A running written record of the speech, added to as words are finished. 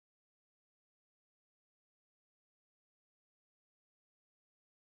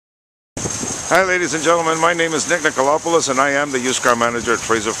Hi ladies and gentlemen, my name is Nick Nicolopoulos and I am the used car manager at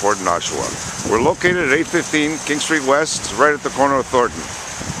Fraser Ford in Oshawa. We're located at 815 King Street West, right at the corner of Thornton.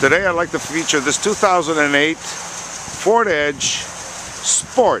 Today I'd like to feature this 2008 Ford Edge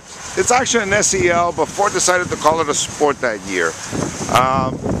Sport. It's actually an SEL, but Ford decided to call it a Sport that year.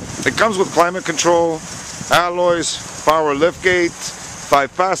 It comes with climate control, alloys, power liftgate,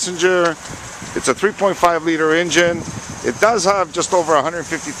 5-passenger. It's a 3.5 liter engine. It does have just over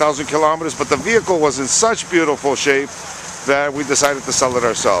 150,000 kilometers, but the vehicle was in such beautiful shape that we decided to sell it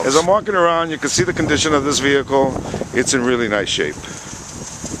ourselves. As I'm walking around, you can see the condition of this vehicle. It's in really nice shape.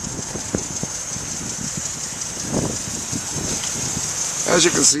 As you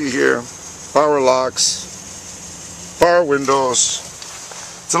can see here, power locks, power windows.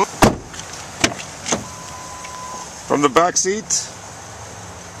 From the back seat,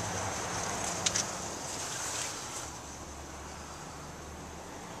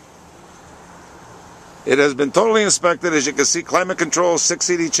 it has been totally inspected. As you can see, climate control, 6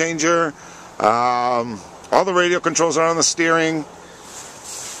 CD changer, all the radio controls are on the steering.